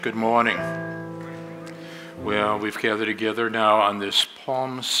Good morning. Well, we've gathered together now on this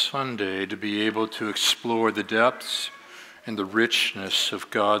Palm Sunday to be able to explore the depths and the richness of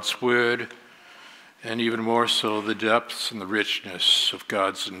God's Word, and even more so, the depths and the richness of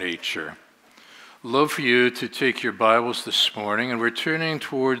God's nature. Love for you to take your Bibles this morning, and we're turning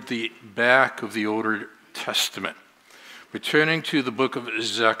toward the back of the Old Testament. We're turning to the book of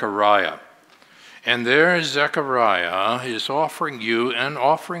Zechariah. And there Zechariah is offering you and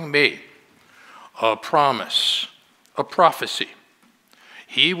offering me a promise, a prophecy.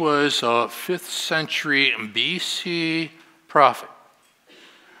 He was a 5th century BC prophet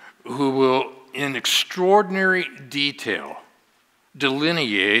who will, in extraordinary detail,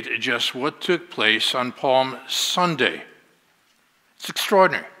 delineate just what took place on Palm Sunday. It's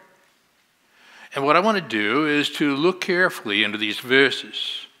extraordinary. And what I want to do is to look carefully into these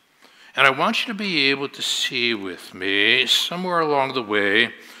verses. And I want you to be able to see with me, somewhere along the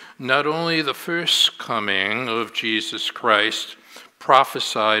way, not only the first coming of Jesus Christ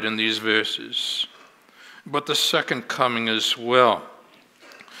prophesied in these verses, but the second coming as well.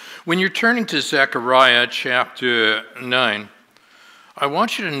 When you're turning to Zechariah chapter 9, I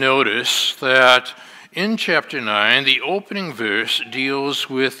want you to notice that in chapter 9, the opening verse deals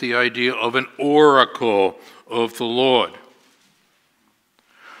with the idea of an oracle of the Lord.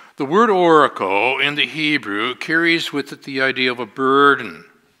 The word oracle in the Hebrew carries with it the idea of a burden,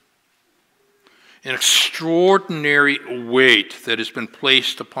 an extraordinary weight that has been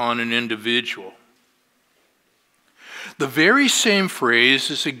placed upon an individual. The very same phrase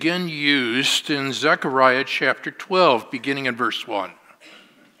is again used in Zechariah chapter 12, beginning in verse 1.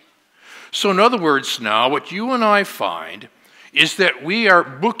 So in other words now, what you and I find is that we are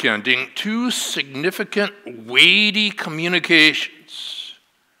bookending two significant, weighty communications.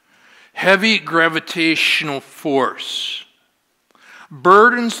 Heavy gravitational force,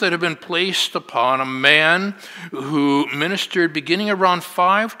 burdens that have been placed upon a man who ministered beginning around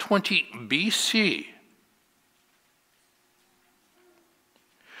 520 BC.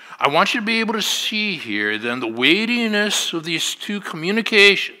 I want you to be able to see here then the weightiness of these two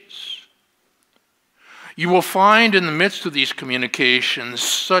communications. You will find in the midst of these communications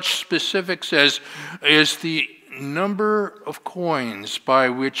such specifics as the number of coins by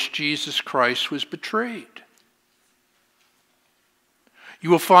which Jesus Christ was betrayed. You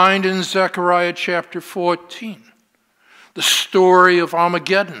will find in Zechariah chapter 14 the story of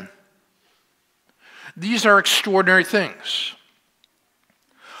Armageddon. These are extraordinary things.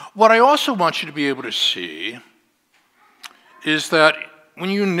 What I also want you to be able to see is that when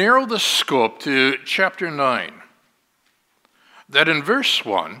you narrow the scope to chapter 9, that in verse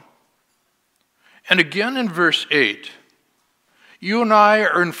 1, and again in verse 8, you and I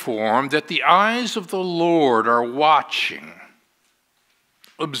are informed that the eyes of the Lord are watching,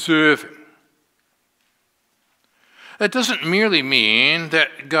 observing. That doesn't merely mean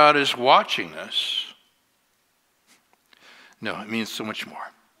that God is watching us. No, it means so much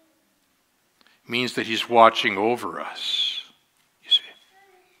more. It means that he's watching over us, you see.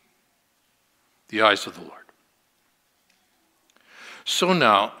 The eyes of the Lord. So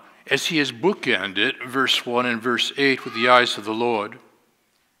now, as he has bookended verse 1 and verse 8 with the eyes of the Lord,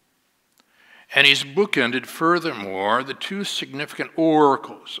 and he's bookended furthermore the two significant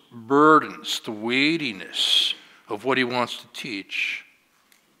oracles, burdens, the weightiness of what he wants to teach.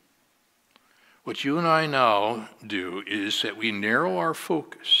 What you and I now do is that we narrow our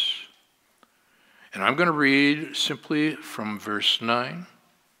focus. And I'm going to read simply from verse 9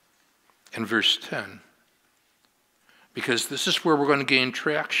 and verse 10. Because this is where we're going to gain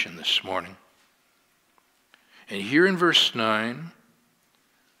traction this morning. And here in verse 9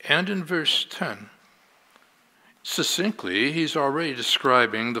 and in verse 10, succinctly, he's already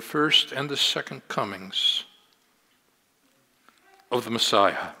describing the first and the second comings of the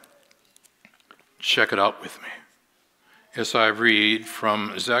Messiah. Check it out with me as I read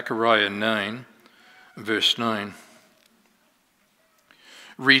from Zechariah 9, verse 9.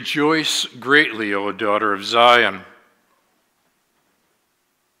 Rejoice greatly, O daughter of Zion.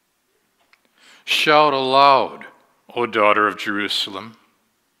 Shout aloud, O daughter of Jerusalem.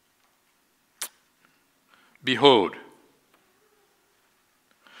 Behold,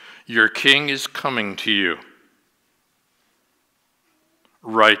 your king is coming to you,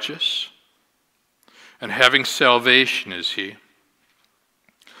 righteous, and having salvation is he,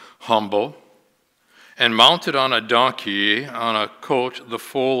 humble, and mounted on a donkey, on a colt, the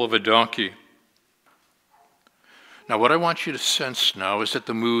foal of a donkey. Now, what I want you to sense now is that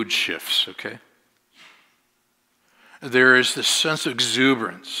the mood shifts, okay? There is this sense of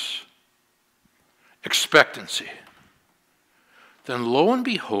exuberance, expectancy, then lo and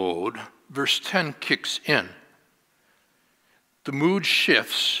behold, verse 10 kicks in. The mood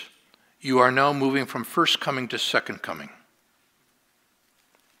shifts. You are now moving from first coming to second coming.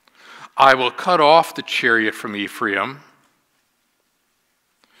 I will cut off the chariot from Ephraim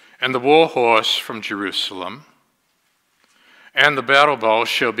and the war horse from Jerusalem, and the battle bow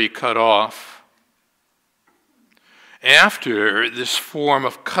shall be cut off. After this form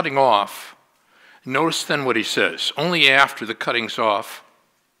of cutting off, notice then what he says. Only after the cutting's off,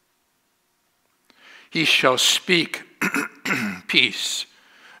 he shall speak peace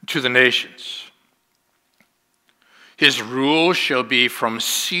to the nations. His rule shall be from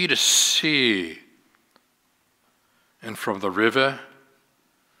sea to sea, and from the river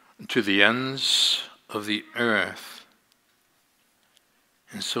to the ends of the earth.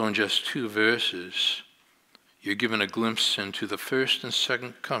 And so in just 2 verses, you're given a glimpse into the first and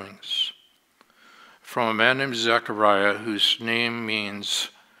second comings from a man named Zechariah, whose name means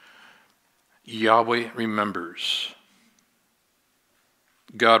Yahweh remembers.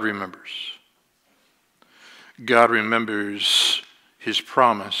 God remembers. God remembers his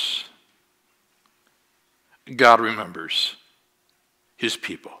promise. God remembers his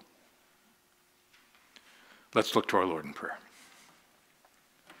people. Let's look to our Lord in prayer.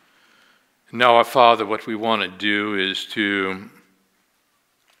 Now, our Father, what we want to do is to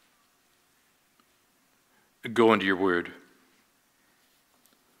go into your word.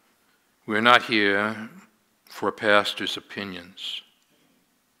 We're not here for a pastor's opinions.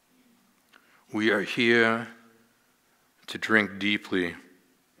 We are here to drink deeply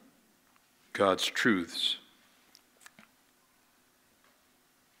God's truths.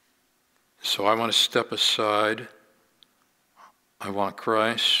 So I want to step aside. I want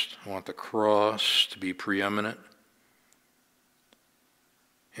Christ, I want the cross to be preeminent,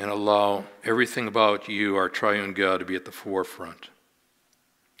 and allow everything about you, our triune God, to be at the forefront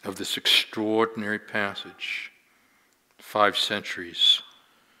of this extraordinary passage, 5 centuries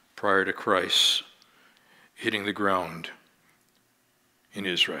prior to Christ hitting the ground in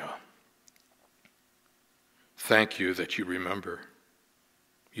Israel. Thank you that you remember.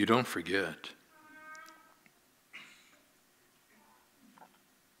 You don't forget.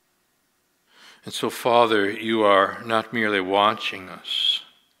 And so, Father, you are not merely watching us,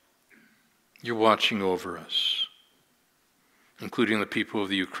 you're watching over us, including the people of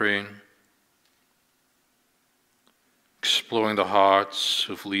the Ukraine, exploring the hearts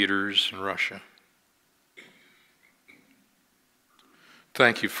of leaders in Russia.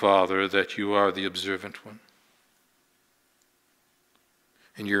 Thank you, Father, that you are the observant one,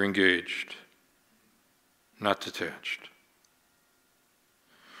 and you're engaged, not detached.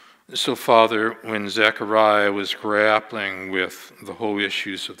 So, Father, when Zechariah was grappling with the whole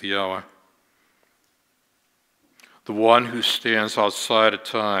issues of the hour, the one who stands outside of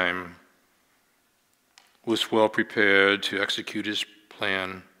time was well prepared to execute his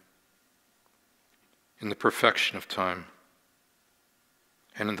plan in the perfection of time,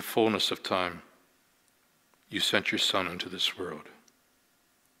 and in the fullness of time, you sent your Son into this world.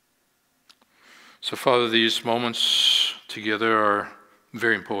 So, Father, these moments together are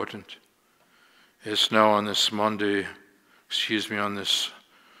very important. It's now on this on this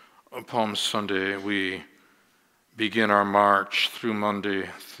Palm Sunday, we begin our march through Monday,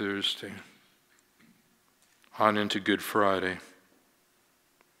 Thursday, on into Good Friday,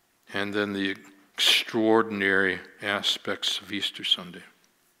 and then the extraordinary aspects of Easter Sunday.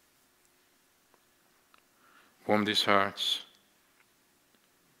 Warm these hearts,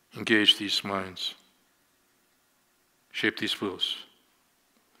 engage these minds, shape these wills.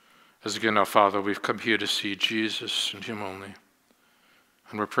 As again, now, Father, we've come here to see Jesus and him only.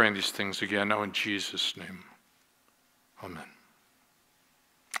 And we're praying these things again now in Jesus' name. Amen.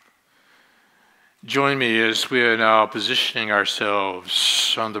 Join me as we are now positioning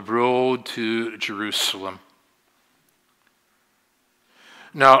ourselves on the road to Jerusalem.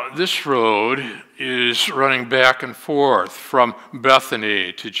 Now, this road is running back and forth from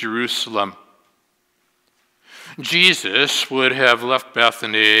Bethany to Jerusalem. Jesus would have left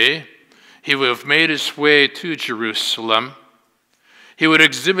Bethany. He would have made his way to Jerusalem. He would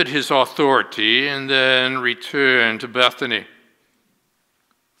exhibit his authority and then return to Bethany.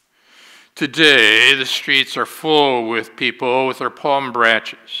 Today, the streets are full with people with their palm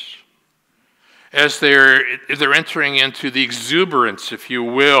branches, as they're entering into the exuberance, if you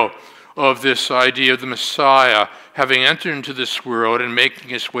will, of this idea of the Messiah having entered into this world and making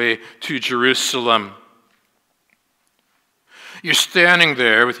his way to Jerusalem. You're standing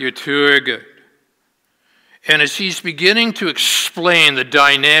there with your tour guide, and as he's beginning to explain the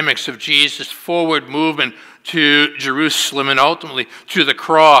dynamics of Jesus' forward movement to Jerusalem and ultimately to the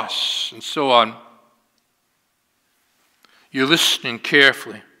cross and so on. You're listening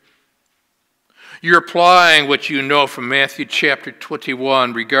carefully. You're applying what you know from Matthew chapter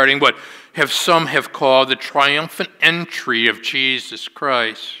 21 regarding what some have called the triumphant entry of Jesus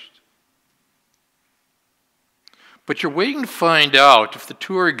Christ. But you're waiting to find out if the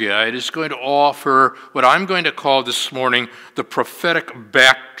tour guide is going to offer what I'm going to call this morning the prophetic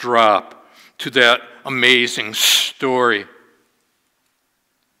backdrop to that amazing story.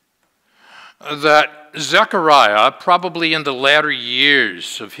 That Zechariah, probably in the latter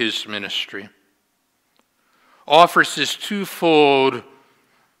years of his ministry, offers this twofold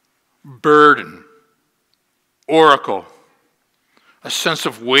burden, oracle, a sense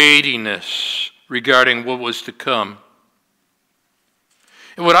of weightiness regarding what was to come.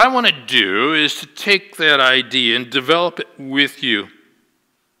 And what I want to do is to take that idea and develop it with you.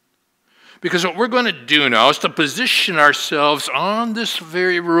 Because what we're going to do now is to position ourselves on this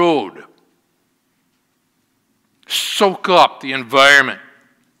very road. Soak up the environment.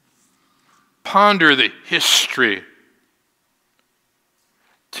 Ponder the history.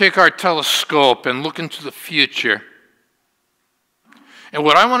 Take our telescope and look into the future. And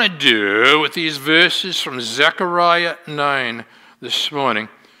what I want to do with these verses from Zechariah 9 this morning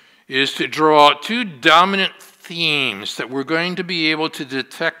is to draw out two dominant themes that we're going to be able to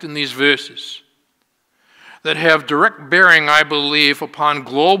detect in these verses that have direct bearing, I believe, upon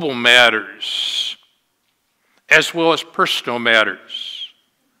global matters as well as personal matters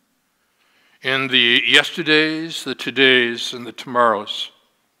in the yesterdays, the todays, and the tomorrows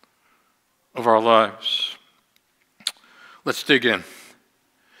of our lives. Let's dig in.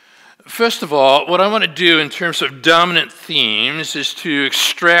 First of all, what I want to do in terms of dominant themes is to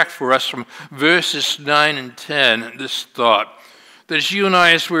extract for us from verses 9 and 10 this thought, that as you and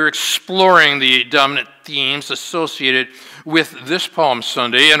I, as we're exploring the dominant themes associated with this Palm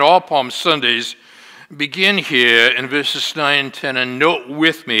Sunday and all Palm Sundays, begin here in verses 9 and 10 and note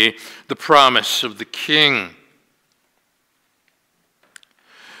with me the promise of the King.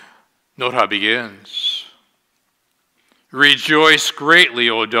 Note how it begins. Rejoice greatly,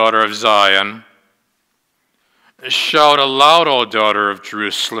 O daughter of Zion. Shout aloud, O daughter of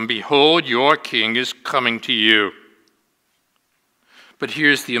Jerusalem. Behold, your king is coming to you. But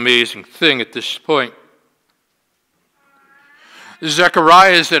here's the amazing thing at this point.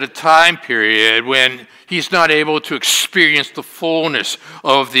 Zechariah is at a time period when he's not able to experience the fullness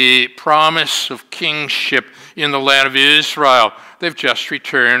of the promise of kingship in the land of Israel. They've just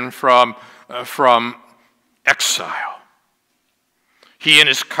returned from exile. He and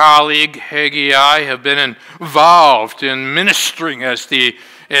his colleague Haggai have been involved in ministering as the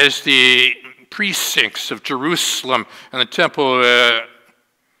precincts of Jerusalem and the temple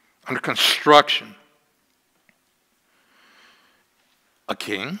under construction. A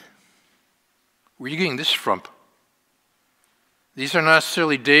king? Where are you getting this from? These are not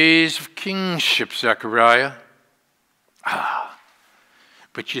necessarily days of kingship, Zechariah.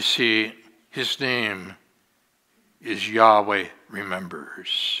 But you see, his name is Yahweh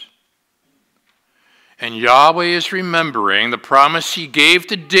Remembers. And Yahweh is remembering the promise he gave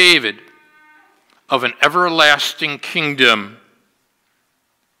to David of an everlasting kingdom.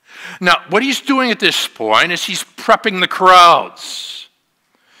 Now, what he's doing at this point is he's prepping the crowds.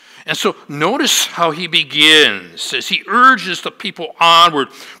 And so notice how he begins as he urges the people onward,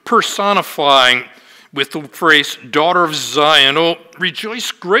 personifying with the phrase, daughter of Zion. Oh,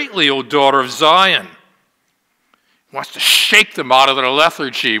 rejoice greatly, O daughter of Zion. He wants to shake them out of their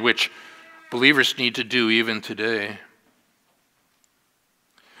lethargy, which believers need to do even today.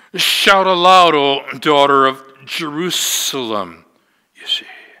 Shout aloud, O daughter of Jerusalem, you see.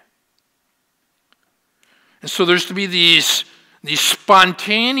 And so there's to be these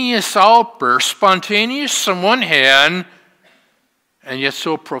spontaneous outbursts, spontaneous on one hand, and yet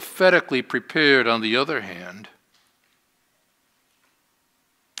so prophetically prepared on the other hand.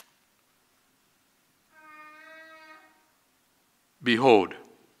 Behold,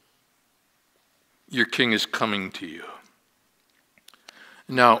 your king is coming to you.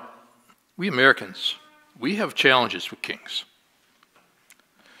 Now, we Americans, we have challenges with kings.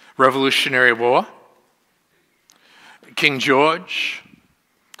 Revolutionary War, King George.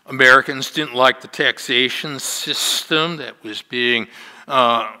 Americans didn't like the taxation system that was being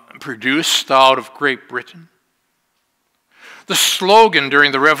produced out of Great Britain. The slogan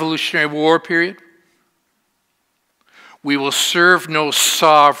during the Revolutionary War period, we will serve no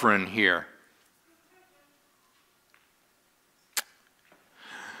sovereign here.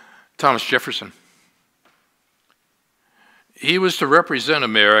 Thomas Jefferson, he was to represent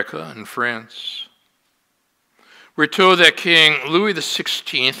America in France. We're told that King Louis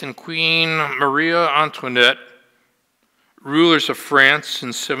XVI and Queen Marie Antoinette, rulers of France in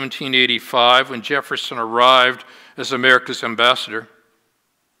 1785, when Jefferson arrived as America's ambassador,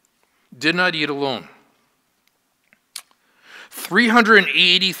 did not eat alone.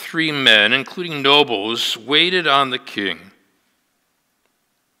 383 men, including nobles, waited on the king,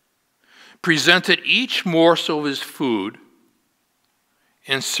 presented each morsel of his food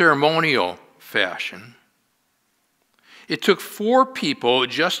in ceremonial fashion. It took 4 people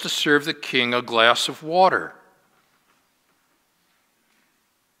just to serve the king a glass of water.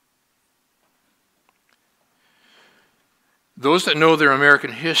 Those that know their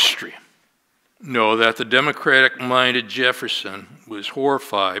American history know that the democratic-minded Jefferson was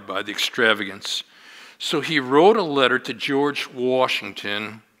horrified by the extravagance. So he wrote a letter to George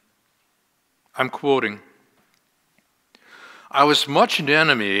Washington. I'm quoting, "I was much an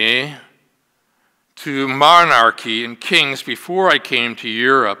enemy to monarchy and kings before I came to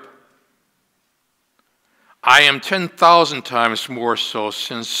Europe. I am 10,000 times more so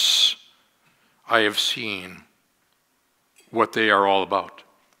since I have seen what they are all about,"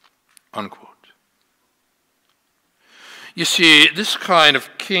 unquote. You see, this kind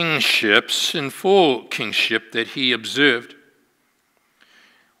of kingship, sinful kingship that he observed,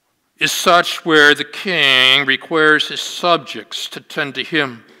 is such where the king requires his subjects to tend to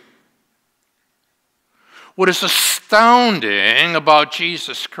him. What is astounding about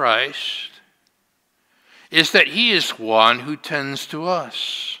Jesus Christ is that he is one who tends to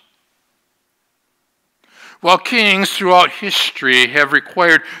us. While kings throughout history have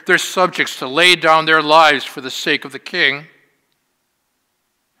required their subjects to lay down their lives for the sake of the king,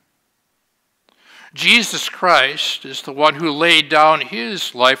 Jesus Christ is the one who laid down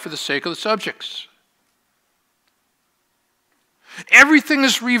his life for the sake of the subjects. Everything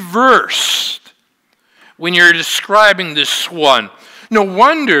is reversed when you're describing this one. No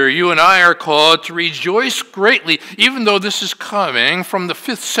wonder you and I are called to rejoice greatly, even though this is coming from the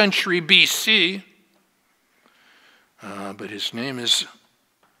 5th century BC. But his name is,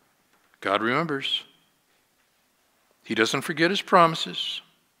 God remembers. He doesn't forget his promises.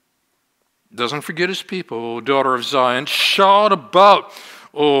 Doesn't forget his people, O daughter of Zion. Shout about,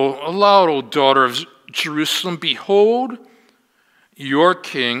 aloud, O daughter of Jerusalem. Behold, your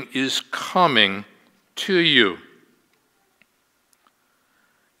king is coming to you.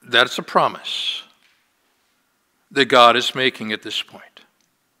 That's a promise that God is making at this point.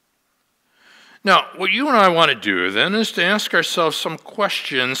 Now, what you and I want to do then is to ask ourselves some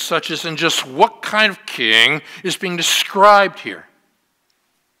questions such as in just what kind of king is being described here?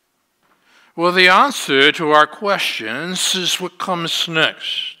 Well, the answer to our questions is what comes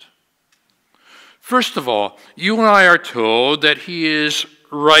next. First of all, you and I are told that he is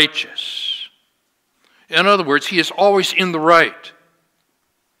righteous. In other words, he is always in the right.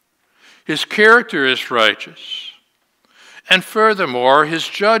 His character is righteous. And furthermore, his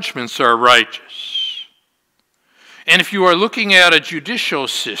judgments are righteous. And if you are looking at a judicial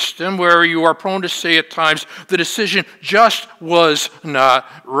system where you are prone to say at times the decision just was not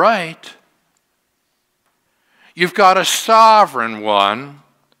right, you've got a sovereign one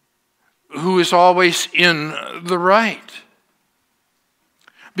who is always in the right.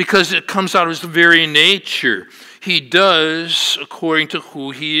 Because it comes out of his very nature. He does according to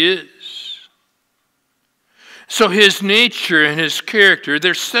who he is. So his nature and his character,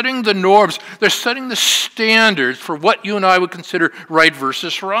 they're setting the norms, they're setting the standards for what you and I would consider right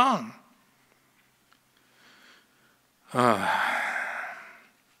versus wrong. But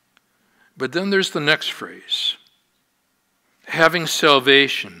then there's the next phrase. Having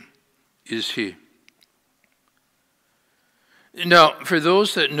salvation is he. Now, for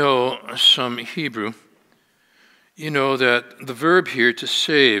those that know some Hebrew, you know that the verb here to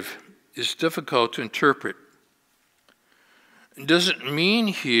save is difficult to interpret. Does it mean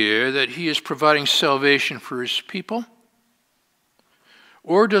here that he is providing salvation for his people?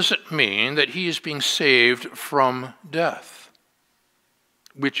 Or does it mean that he is being saved from death?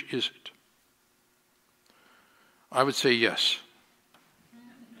 Which is it? I would say yes.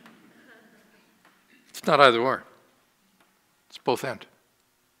 It's not either or. It's both and.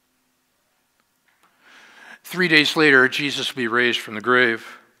 3 days later, Jesus will be raised from the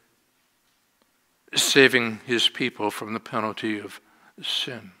grave, saving his people from the penalty of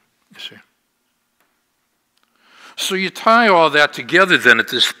sin, you see. So you tie all that together then at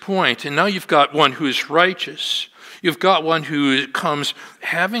this point, and now you've got one who is righteous. You've got one who comes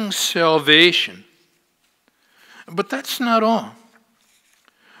having salvation. But that's not all.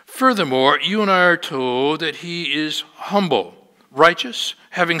 Furthermore, you and I are told that he is humble. Righteous,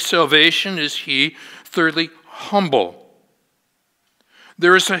 having salvation is he. Thirdly, humble.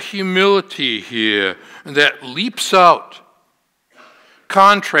 There is a humility here that leaps out,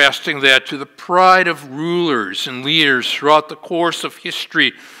 contrasting that to the pride of rulers and leaders throughout the course of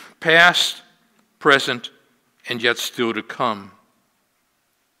history, past, present, and yet still to come.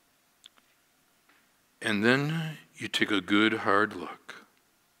 And then you take a good hard look.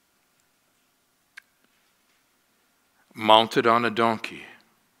 Mounted on a donkey.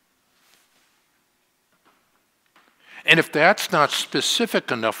 And if that's not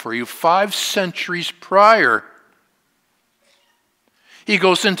specific enough for you, 5 centuries prior, he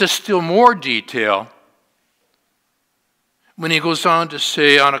goes into still more detail when he goes on to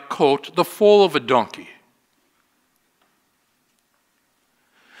say on a coat, the foal of a donkey.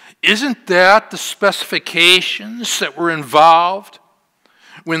 Isn't that the specifications that were involved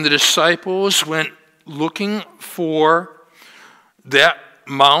when the disciples went looking for that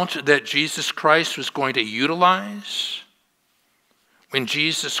mount that Jesus Christ was going to utilize? When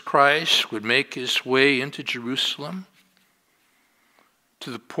Jesus Christ would make his way into Jerusalem,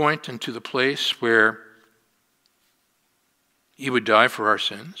 to the point and to the place where he would die for our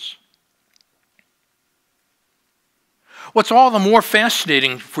sins? What's all the more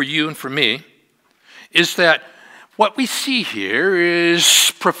fascinating for you and for me is that what we see here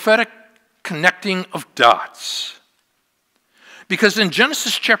is prophetic connecting of dots. Because in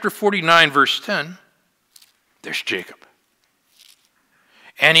Genesis chapter 49, verse 10, there's Jacob.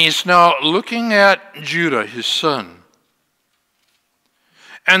 And he's now looking at Judah, his son.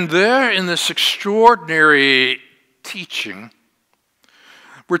 And there in this extraordinary teaching,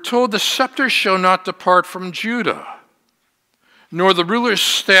 we're told the scepter shall not depart from Judah, nor the ruler's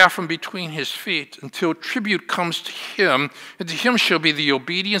staff from between his feet, until tribute comes to him, and to him shall be the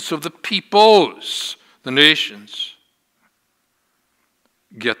obedience of the peoples, the nations.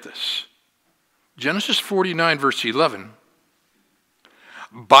 Get this. Genesis 49, verse 11.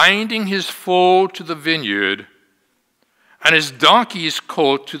 Binding his foal to the vineyard, and his donkey's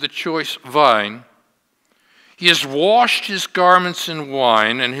coat to the choice vine, he has washed his garments in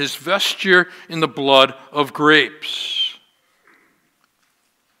wine, and his vesture in the blood of grapes.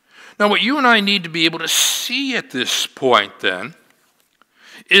 Now, what you and I need to be able to see at this point, then,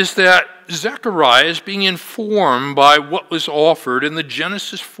 is that Zechariah is being informed by what was offered in the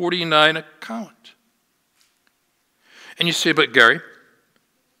Genesis 49 account. And you say, but Gary,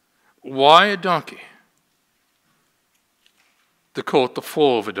 why a donkey? The coat, the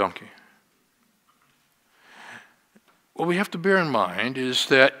foal of a donkey. What we have to bear in mind is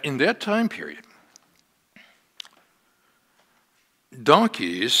that in that time period,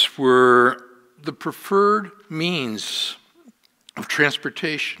 donkeys were the preferred means of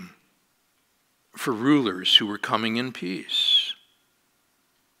transportation for rulers who were coming in peace.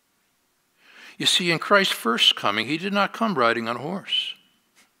 You see, in Christ's first coming, he did not come riding on a horse.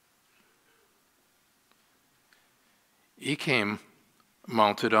 He came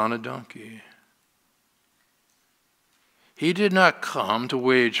mounted on a donkey. He did not come to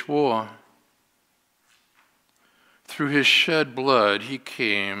wage war. Through his shed blood, he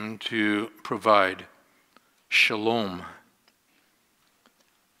came to provide shalom,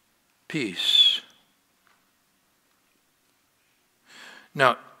 peace.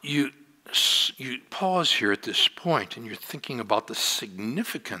 Now, you pause here at this point, and you're thinking about the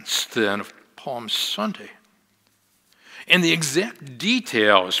significance then of Palm Sunday and the exact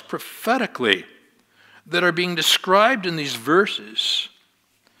details prophetically that are being described in these verses.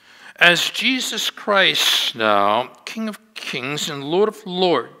 As Jesus Christ now, King of Kings and Lord of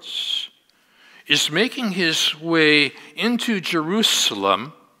Lords, is making his way into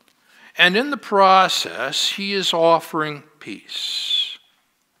Jerusalem, and in the process, he is offering peace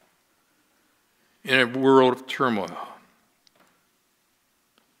in a world of turmoil.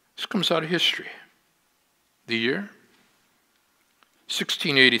 This comes out of history. The year?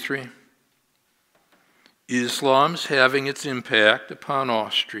 1683. Islam's having its impact upon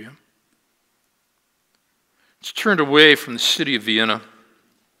Austria. It's turned away from the city of Vienna.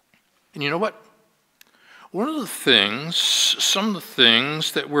 And you know what? Some of the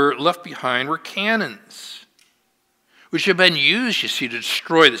things that were left behind were cannons, which had been used, you see, to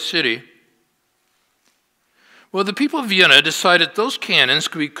destroy the city. Well, the people of Vienna decided those cannons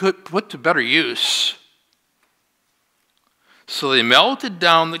could be put to better use. So they melted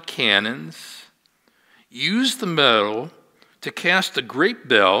down the cannons, used the metal to cast a great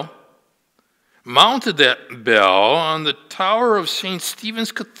bell, mounted that bell on the tower of St.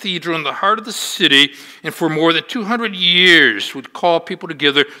 Stephen's Cathedral in the heart of the city, and for more than 200 years would call people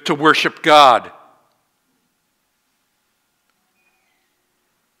together to worship God.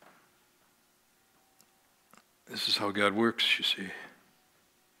 This is how God works, you see.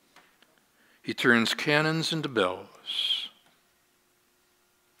 He turns cannons into bells.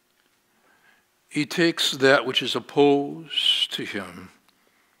 He takes that which is opposed to him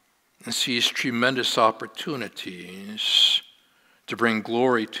and sees tremendous opportunities to bring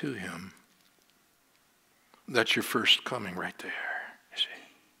glory to him. That's your first coming right there, you see.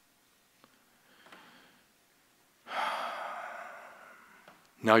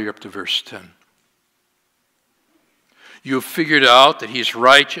 Now you're up to verse 10. You have figured out that he's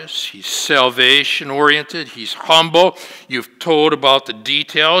righteous, he's salvation-oriented, he's humble. You've told about the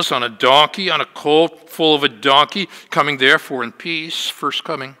details on a donkey, on a colt full of a donkey, coming therefore in peace, first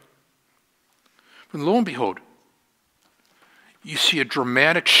coming. But lo and behold, you see a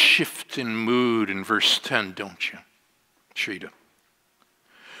dramatic shift in mood in verse 10, don't you? Sure you do.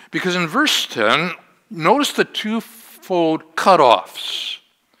 Because in verse 10, notice the twofold cutoffs,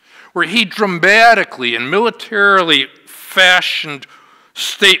 where he dramatically and militarily fashioned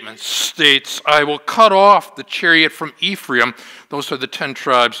states, I will cut off the chariot from Ephraim. Those are the 10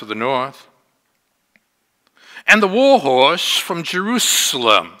 tribes of the north. And the war horse from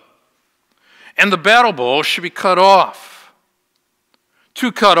Jerusalem. And the battle bow should be cut off.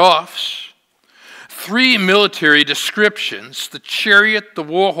 2 cut-offs. 3 military descriptions, the chariot, the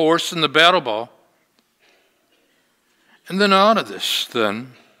war horse, and the battle bow. And then out of this,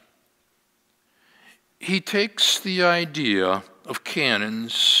 then, he takes the idea of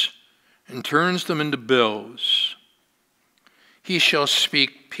cannons and turns them into bells. He shall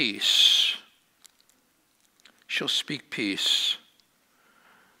speak peace. Shall speak peace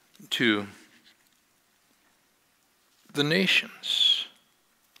to the nations.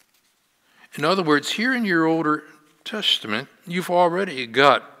 In other words, here in your Older Testament, you've already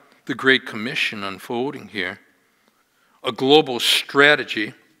got the Great Commission unfolding here, a global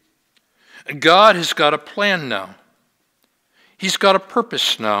strategy. God has got a plan now. He's got a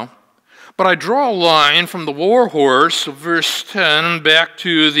purpose now. But I draw a line from the war horse of verse 10 back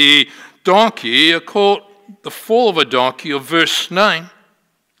to the donkey, a colt, the foal of a donkey of verse 9.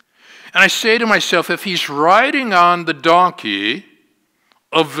 And I say to myself, if he's riding on the donkey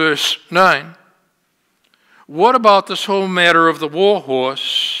of verse 9, what about this whole matter of the war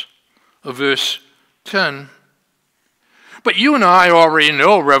horse of verse 10? But you and I already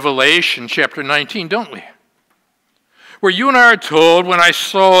know Revelation chapter 19, don't we? Where you and I are told, when I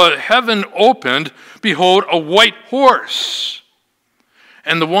saw heaven opened, behold, a white horse.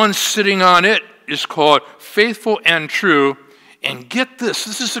 And the one sitting on it is called Faithful and True. And get this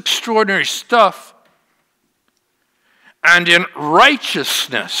is extraordinary stuff. And in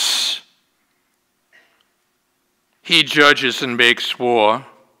righteousness he judges and makes war.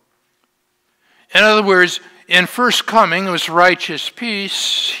 In other words, in first coming, it was righteous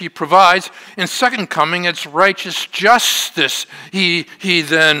peace he provides. In second coming, it's righteous justice he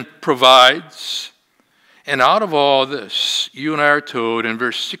then provides. And out of all this, you and I are told in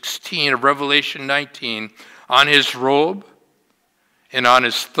verse 16 of Revelation 19, on his robe and on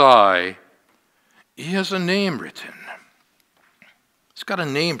his thigh, he has a name written. He's got a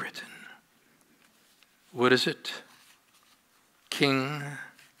name written. What is it? King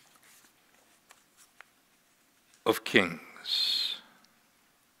of Kings.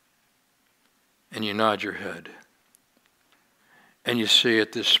 And you nod your head. And you say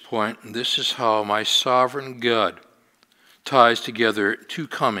at this point, this is how my sovereign God ties together 2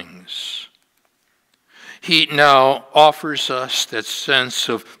 comings. He now offers us that sense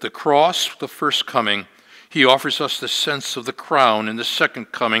of the cross, the first coming. He offers us the sense of the crown in the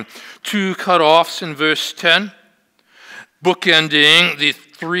second coming. 2 cut-offs in verse 10, bookending the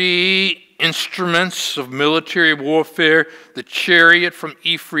 3 instruments of military warfare, the chariot from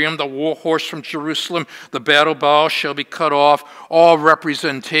Ephraim, the war horse from Jerusalem, the battle bow shall be cut off, all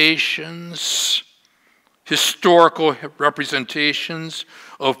representations, historical representations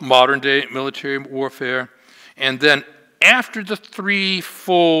of modern-day military warfare. And then after the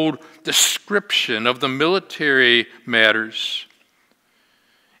 3-fold description of the military matters,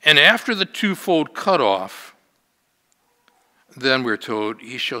 and after the 2-fold cutoff, then we're told,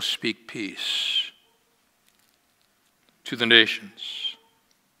 he shall speak peace to the nations.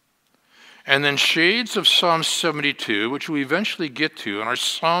 And then shades of Psalm 72, which we eventually get to in our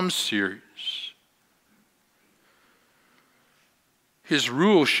Psalm series. His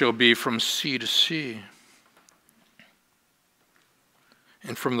rule shall be from sea to sea,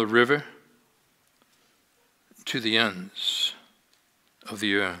 and from the river to the ends of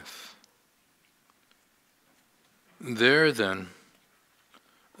the earth. There then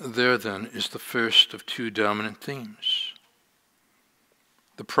is the first of 2 dominant themes.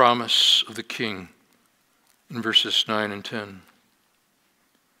 The promise of the King in verses 9 and 10.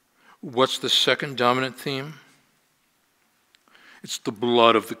 What's the second dominant theme? It's the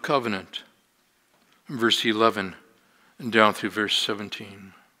blood of the covenant, verse 11 and down through verse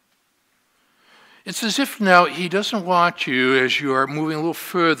 17. It's as if now he doesn't want you, as you are moving a little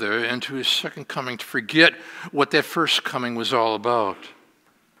further into his second coming, to forget what that first coming was all about.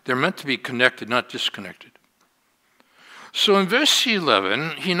 They're meant to be connected, not disconnected. So in verse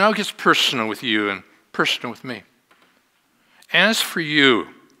 11, he now gets personal with you and personal with me. As for you,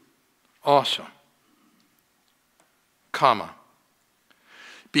 also, comma,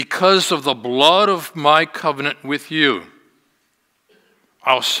 because of the blood of my covenant with you,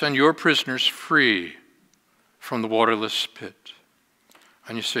 I'll send your prisoners free from the waterless pit.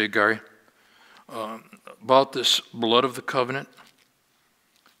 And you say, Gary, about this blood of the covenant,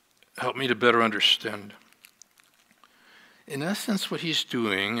 help me to better understand. In essence, what he's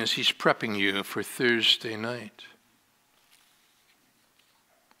doing is he's prepping you for Thursday night.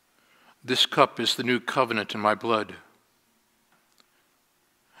 This cup is the new covenant in my blood.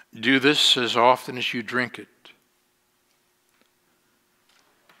 Do this as often as you drink it,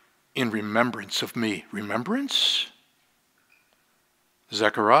 in remembrance of me. Remembrance?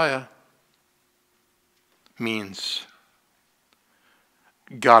 Zechariah means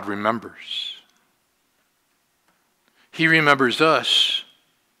God remembers. He remembers us.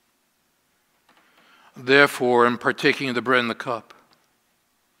 Therefore, in partaking of the bread and the cup,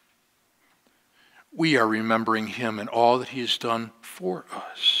 we are remembering him and all that he has done for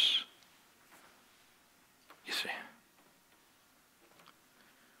us. You see.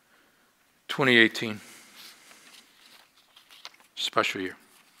 2018, special year.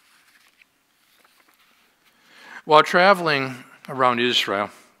 While traveling around Israel,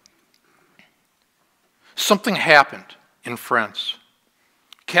 something happened in France.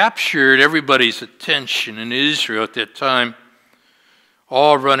 Captured everybody's attention in Israel at that time,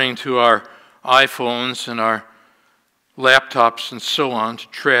 all running to our iPhones and our laptops and so on to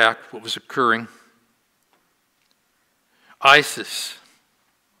track what was occurring. ISIS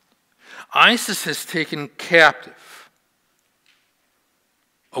has taken captive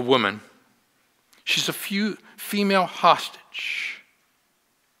a woman. She's a female hostage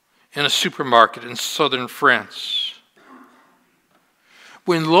in a supermarket in southern France.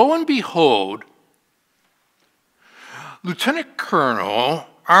 When lo and behold, Lieutenant Colonel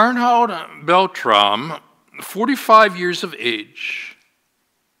Arnaud Beltrame, 45 years of age,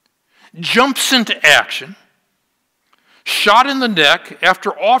 jumps into action, shot in the neck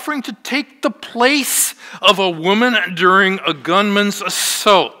after offering to take the place of a woman during a gunman's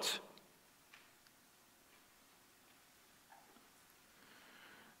assault.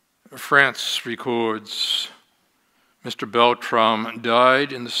 France records, Mr. Beltrame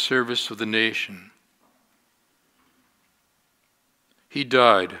died in the service of the nation. He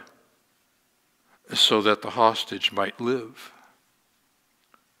died so that the hostage might live.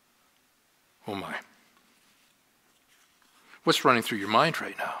 Oh my. What's running through your mind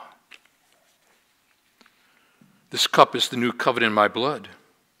right now? This cup is the new covenant in my blood.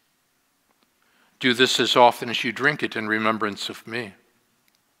 Do this as often as you drink it in remembrance of me.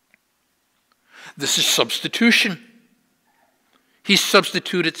 This is substitution. He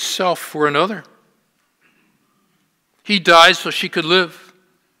substituted self for another. He died so she could live.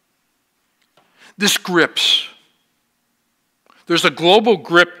 This grips. There's a global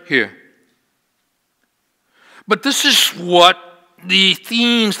grip here. But this is what the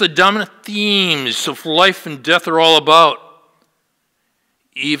themes, the dominant themes of life and death are all about,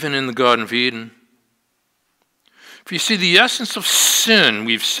 even in the Garden of Eden. If you see, the essence of sin,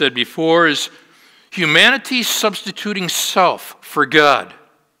 we've said before, is humanity substituting self for God.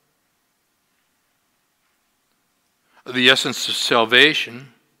 The essence of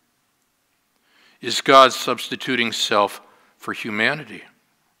salvation is God substituting self for humanity.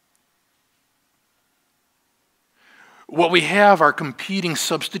 What we have are competing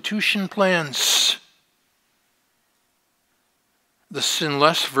substitution plans. The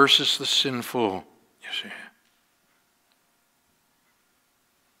sinless versus the sinful, you see.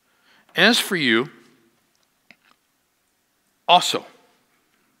 As for you, also,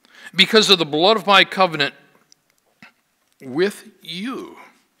 because of the blood of my covenant with you,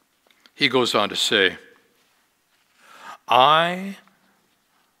 he goes on to say, I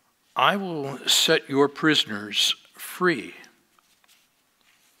will set your prisoners free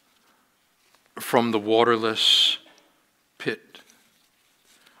from the waterless pit.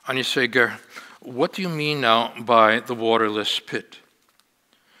 And you say, Gar, what do you mean now by the waterless pit?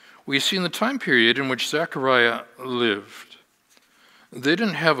 We see in the time period in which Zechariah lived, They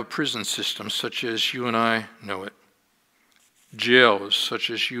didn't have a prison system such as you and I know it, jails such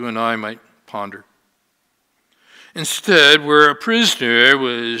as you and I might ponder. Instead, where a prisoner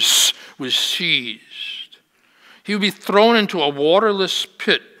was seized, he would be thrown into a waterless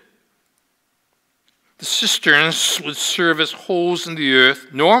pit. The cisterns would serve as holes in the earth,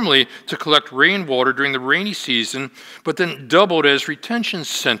 normally to collect rainwater during the rainy season, but then doubled as retention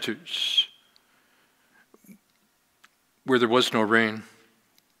centers where there was no rain.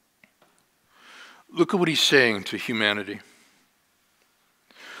 Look at what he's saying to humanity.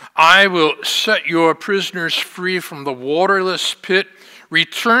 I will set your prisoners free from the waterless pit.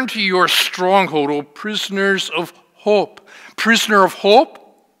 Return to your stronghold, O prisoners of hope. Prisoner of hope?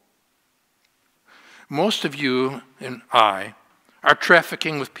 Most of you and I are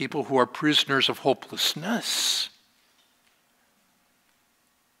trafficking with people who are prisoners of hopelessness.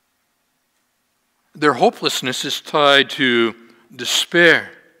 Their hopelessness is tied to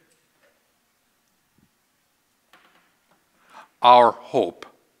despair. Our hope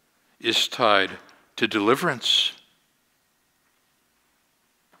is tied to deliverance.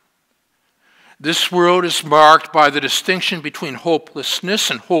 This world is marked by the distinction between hopelessness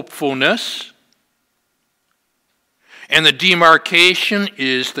and hopefulness. And the demarcation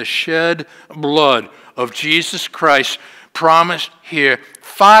is the shed blood of Jesus Christ, promised here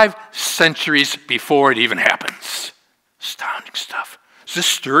 5 centuries before it even happens. Astounding stuff. Does this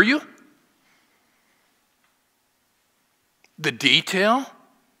stir you? The detail?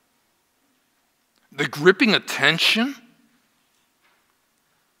 The gripping attention?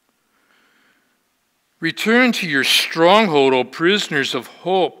 Return to your stronghold, O prisoners of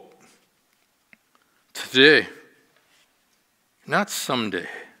hope. Today, not someday.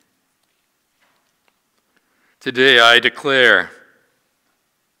 Today I declare,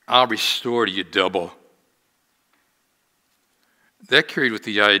 I'll restore to you double. That carried with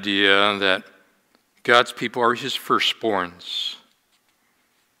the idea that God's people are his firstborns.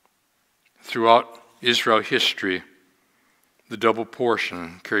 Throughout Israel history, the double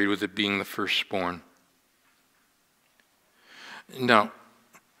portion carried with it being the firstborn. Now,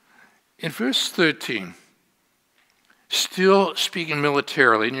 in verse 13, still speaking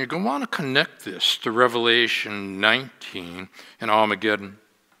militarily, and you're going to want to connect this to Revelation 19 and Armageddon.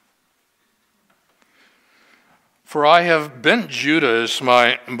 For I have bent Judah as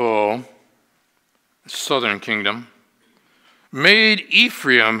my bow, southern kingdom, made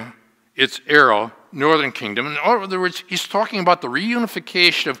Ephraim its arrow, northern kingdom. In other words, he's talking about the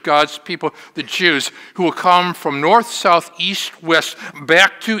reunification of God's people, the Jews, who will come from north, south, east, west,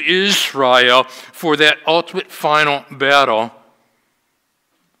 back to Israel for that ultimate final battle.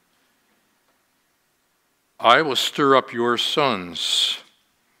 I will stir up your sons,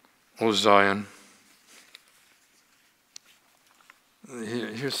 O Zion.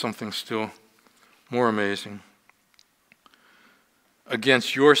 Here's something still more amazing.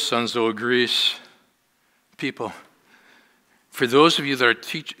 Against your sons, O Greece, people. For those of you that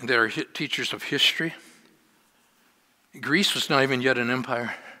are teachers of history, Greece was not even yet an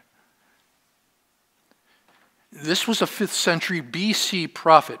empire. This was a 5th century BC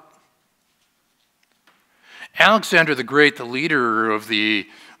prophet. Alexander the Great, the leader of the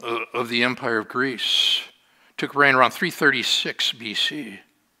empire of Greece, took reign around 336 BC.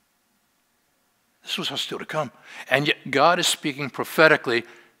 This was still to come. And yet God is speaking prophetically,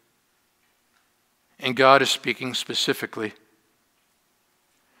 and God is speaking specifically.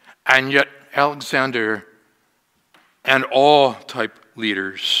 And yet Alexander and all type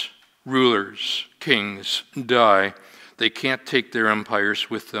leaders, rulers, kings die. They can't take their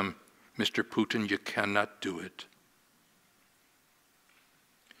empires with them. Mr. Putin, you cannot do it.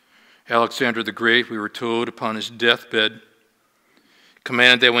 Alexander the Great, we were told, upon his deathbed,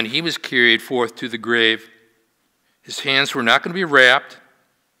 commanded that when he was carried forth to the grave, his hands were not going to be wrapped,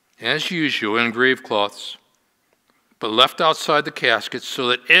 as usual, in grave cloths, but left outside the casket so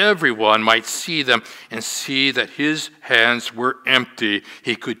that everyone might see them and see that his hands were empty.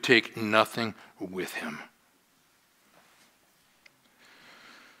 He could take nothing with him.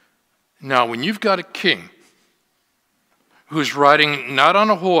 Now, when you've got a king who's riding not on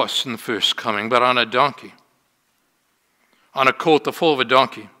a horse in the first coming, but on a donkey, on a colt the foal of a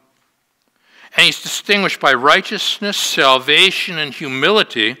donkey, and he's distinguished by righteousness, salvation, and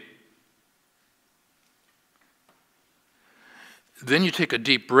humility, then you take a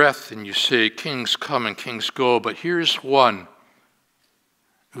deep breath and you say, kings come and kings go, but here's one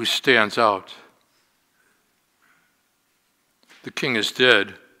who stands out. The king is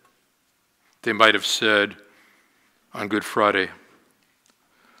dead, they might have said on Good Friday.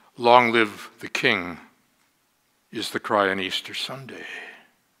 Long live the king. is the cry on Easter Sunday.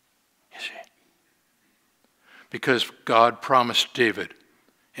 You see? Because God promised David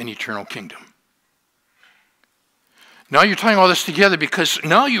an eternal kingdom. Now you're tying all this together because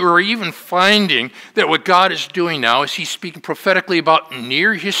now you are even finding that what God is doing now is he's speaking prophetically about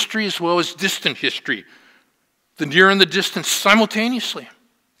near history as well as distant history. The near and the distant simultaneously.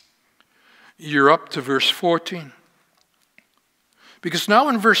 You're up to verse 14. Because now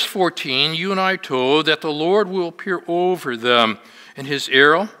in verse 14, you and I are told that the Lord will appear over them, and his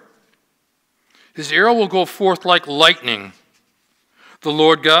arrow will go forth like lightning. The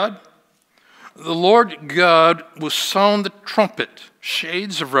Lord God will sound the trumpet,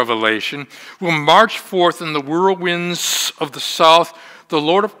 shades of revelation, will march forth in the whirlwinds of the south. The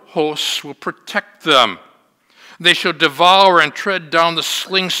Lord of hosts will protect them. They shall devour and tread down the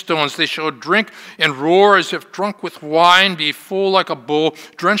sling stones. They shall drink and roar as if drunk with wine, be full like a bowl,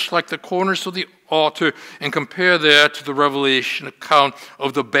 drenched like the corners of the altar. And compare that to the Revelation account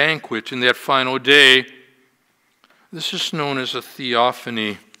of the banquet in that final day. This is known as a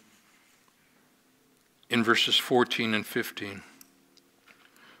theophany in verses 14 and 15.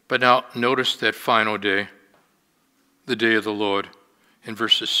 But now notice that final day, the day of the Lord, in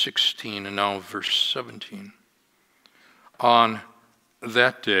verses 16 and now verse 17. On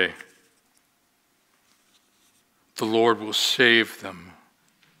that day, the Lord will save them.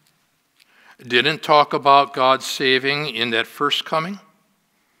 Didn't talk about God saving in that first coming.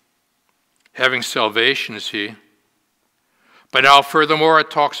 Having salvation is he. But now furthermore,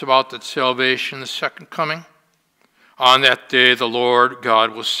 it talks about that salvation, the second coming. On that day, the Lord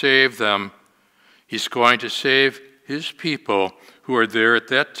God will save them. He's going to save his people who are there at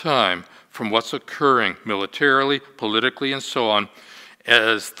that time from what's occurring militarily, politically, and so on,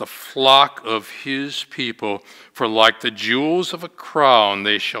 as the flock of his people. For like the jewels of a crown,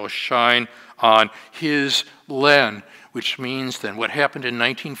 they shall shine on his land. Which means then what happened in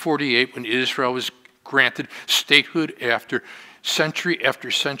 1948 when Israel was granted statehood after century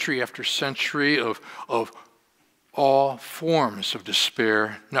after century after century of all forms of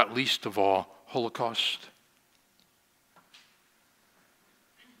despair, not least of all Holocaust.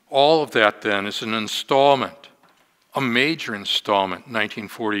 All of that then is an installment, a major installment,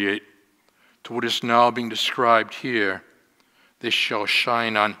 1948, to what is now being described here. They shall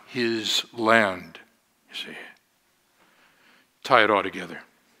shine on his land, you see. Tie it all together.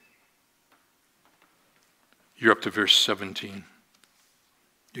 You're up to verse 17.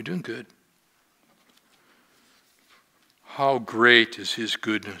 You're doing good. How great is his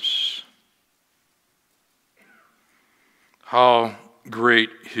goodness. How great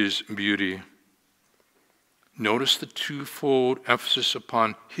his beauty. Notice the twofold emphasis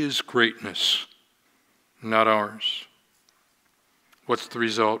upon his greatness, not ours. What's the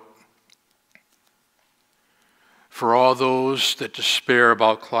result? For all those that despair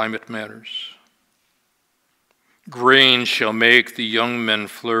about climate matters, grain shall make the young men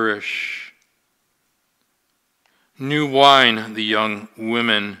flourish, new wine the young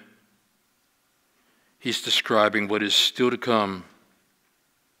women. He's describing what is still to come.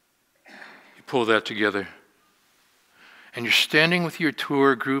 You pull that together, and you're standing with your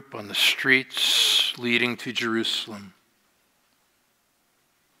tour group on the streets leading to Jerusalem.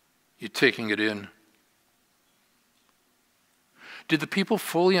 You're taking it in. Did the people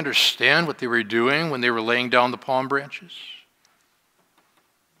fully understand what they were doing when they were laying down the palm branches?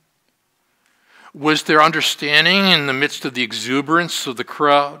 Was there understanding in the midst of the exuberance of the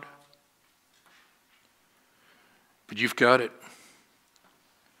crowd? But you've got it.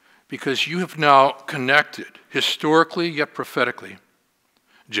 Because you have now connected, historically yet prophetically,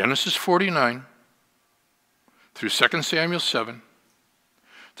 Genesis 49 through 2 Samuel 7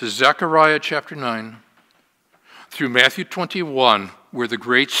 to Zechariah chapter 9 through Matthew 21, where the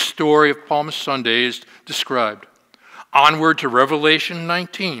great story of Palm Sunday is described, onward to Revelation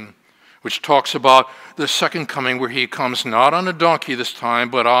 19, which talks about the second coming, where he comes not on a donkey this time,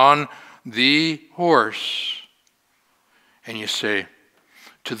 but on the horse. And you say,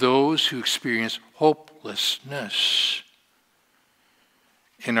 to those who experience hopelessness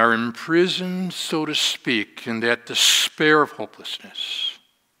and are imprisoned, so to speak, in that despair of hopelessness,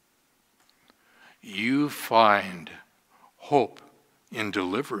 you find hope in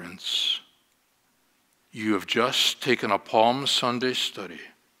deliverance. You have just taken a Palm Sunday study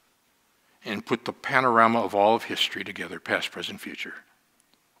and put the panorama of all of history together, past, present, future,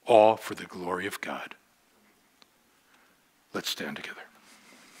 all for the glory of God. Let's stand together.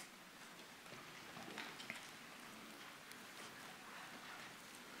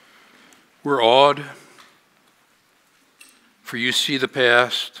 We're awed, for you see the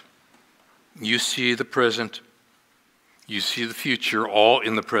past, you see the present, You see the future all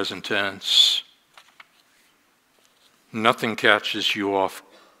in the present tense. Nothing catches you off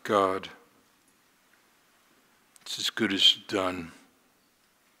guard. It's as good as done.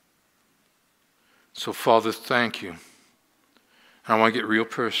 So, Father, thank you. And I want to get real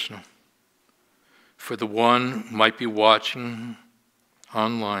personal. For the one who might be watching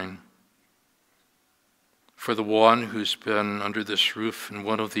online, for the one who's been under this roof in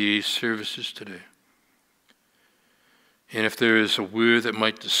one of the services today, and if there is a word that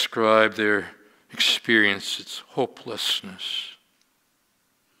might describe their experience, it's hopelessness.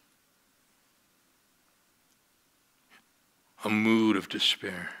 A mood of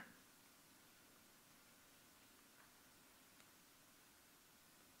despair.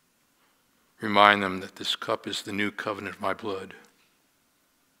 Remind them that this cup is the new covenant of my blood.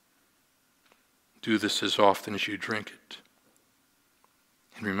 Do this as often as you drink it,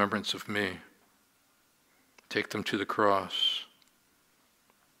 in remembrance of me. Take them to the cross,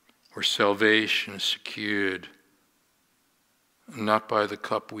 where salvation is secured, not by the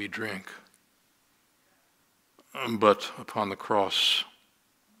cup we drink, but upon the cross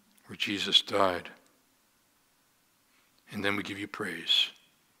where Jesus died. And then we give you praise,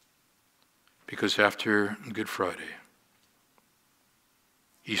 because after Good Friday,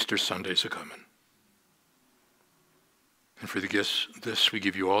 Easter Sundays are coming. And for this we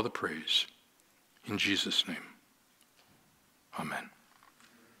give you all the praise. In Jesus' name, amen.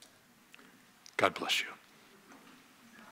 God bless you.